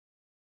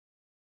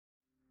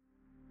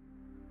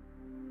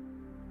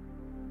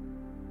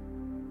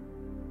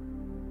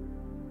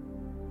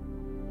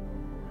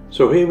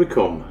So here we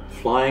come,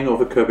 flying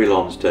over Kirkby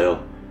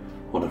Lonsdale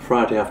on a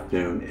Friday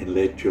afternoon in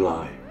late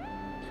July.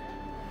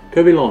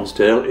 Kirkby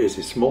Lonsdale is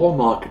a small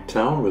market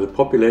town with a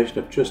population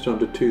of just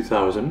under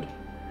 2,000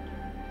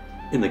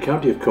 in the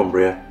county of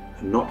Cumbria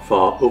and not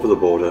far over the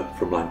border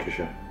from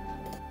Lancashire.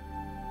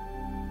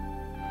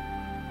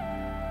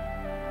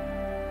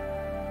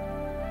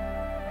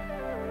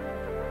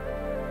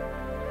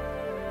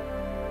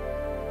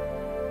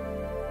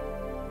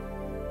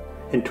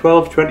 In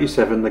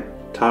 1227 the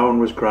town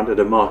was granted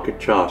a market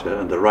charter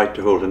and the right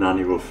to hold an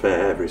annual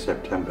fair every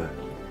September.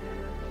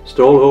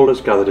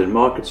 Stallholders gathered in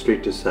Market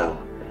Street to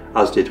sell,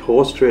 as did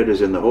horse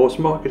traders in the horse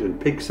market and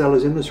pig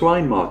sellers in the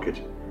swine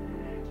market.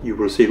 You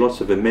will see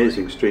lots of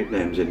amazing street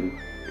names in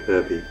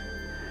Kirkby.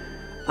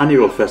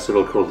 Annual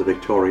festival called the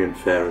Victorian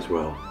Fair as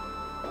well.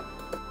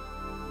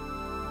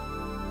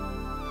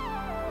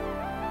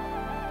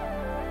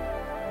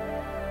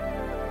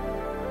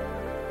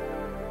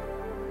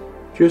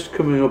 Just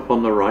coming up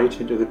on the right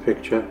into the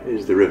picture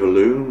is the River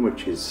Loon,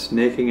 which is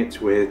snaking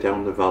its way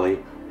down the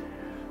valley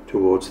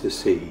towards the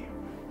sea.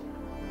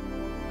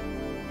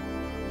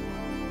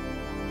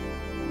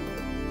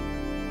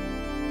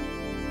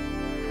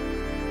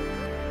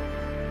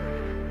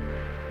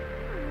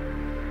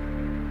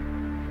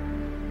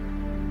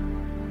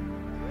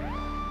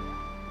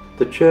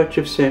 The Church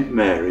of St.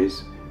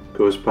 Mary's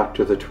goes back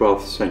to the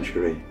 12th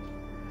century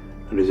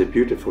and is a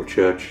beautiful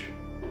church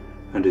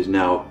and is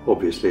now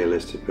obviously a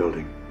listed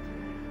building.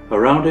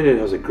 Around it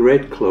has a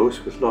great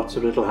close with lots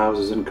of little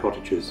houses and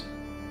cottages,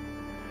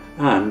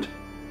 and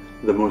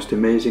the most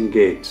amazing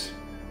gates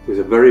with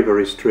a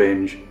very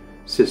strange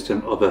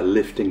system of a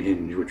lifting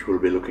hinge, which we'll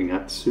be looking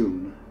at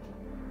soon.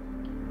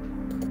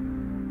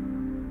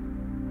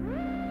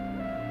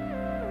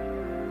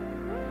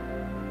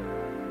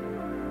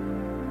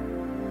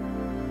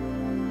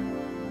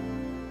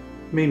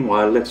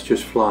 Meanwhile, let's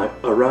just fly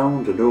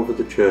around and over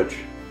the church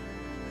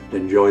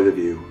and enjoy the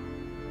view.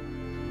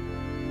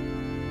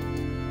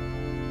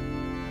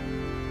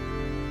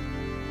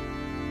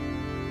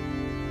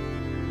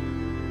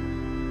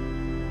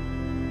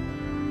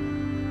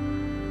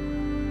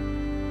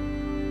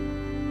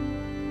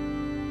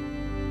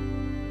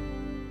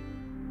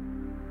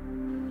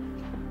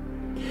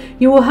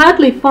 You will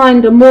hardly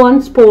find a more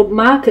unspoiled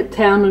market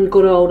town in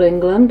good old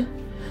England.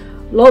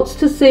 Lots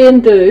to see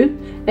and do,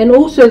 and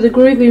also the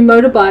Groovy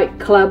Motorbike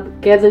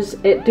Club gathers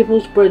at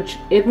Devil's Bridge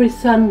every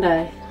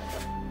Sunday.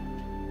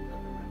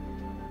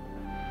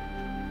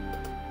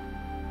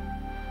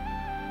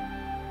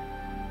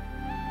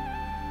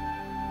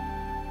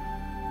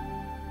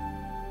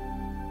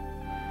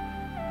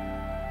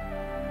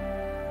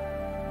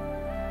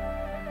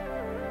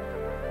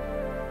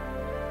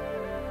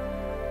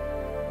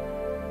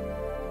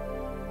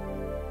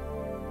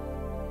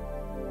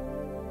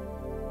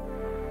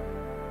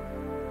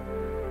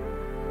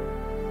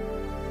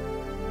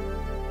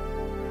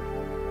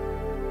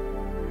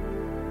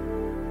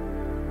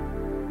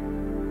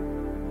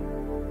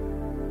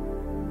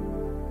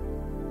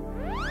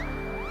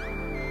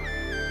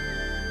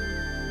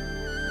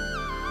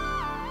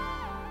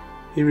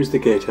 Here is the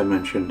gate I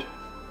mentioned,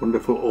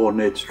 wonderful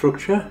ornate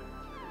structure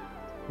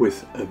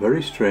with a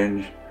very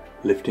strange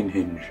lifting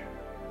hinge.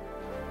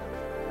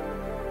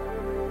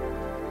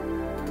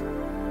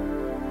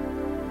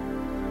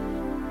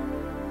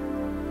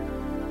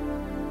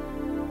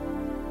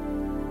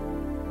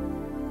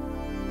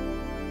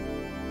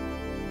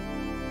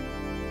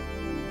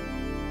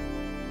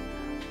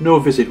 No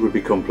visit would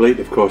be complete,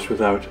 of course,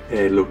 without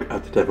a look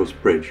at the Devil's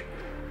Bridge,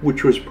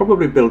 which was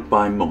probably built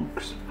by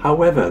monks.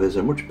 However, there's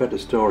a much better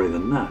story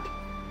than that.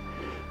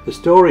 The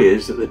story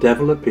is that the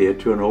devil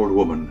appeared to an old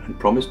woman and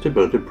promised to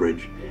build a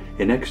bridge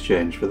in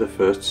exchange for the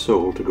first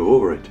soul to go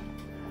over it.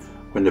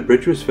 When the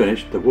bridge was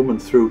finished, the woman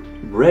threw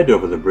bread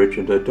over the bridge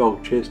and her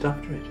dog chased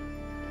after it,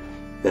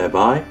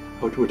 thereby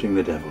outwitting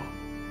the devil.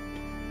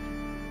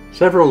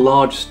 Several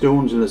large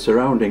stones in the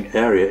surrounding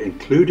area,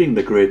 including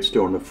the Great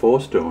Stone of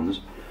Four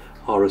Stones,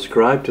 are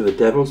ascribed to the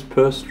devil's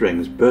purse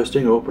strings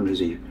bursting open as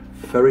he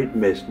ferried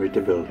masonry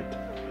to build it.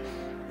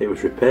 It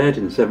was repaired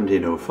in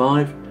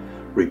 1705,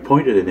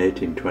 repointed in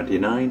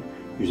 1829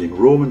 using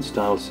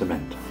Roman-style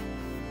cement.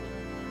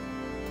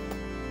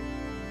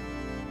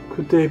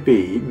 Could there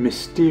be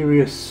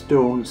mysterious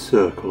stone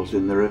circles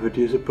in the river,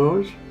 do you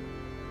suppose?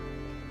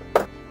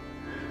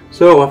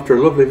 So after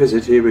a lovely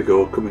visit, here we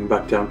go, coming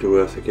back down to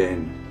earth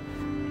again.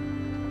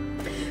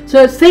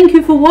 So it's thank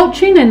you for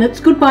watching, and it's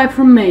goodbye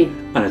from me.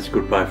 And it's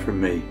goodbye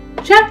from me.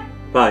 Ciao!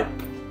 Bye.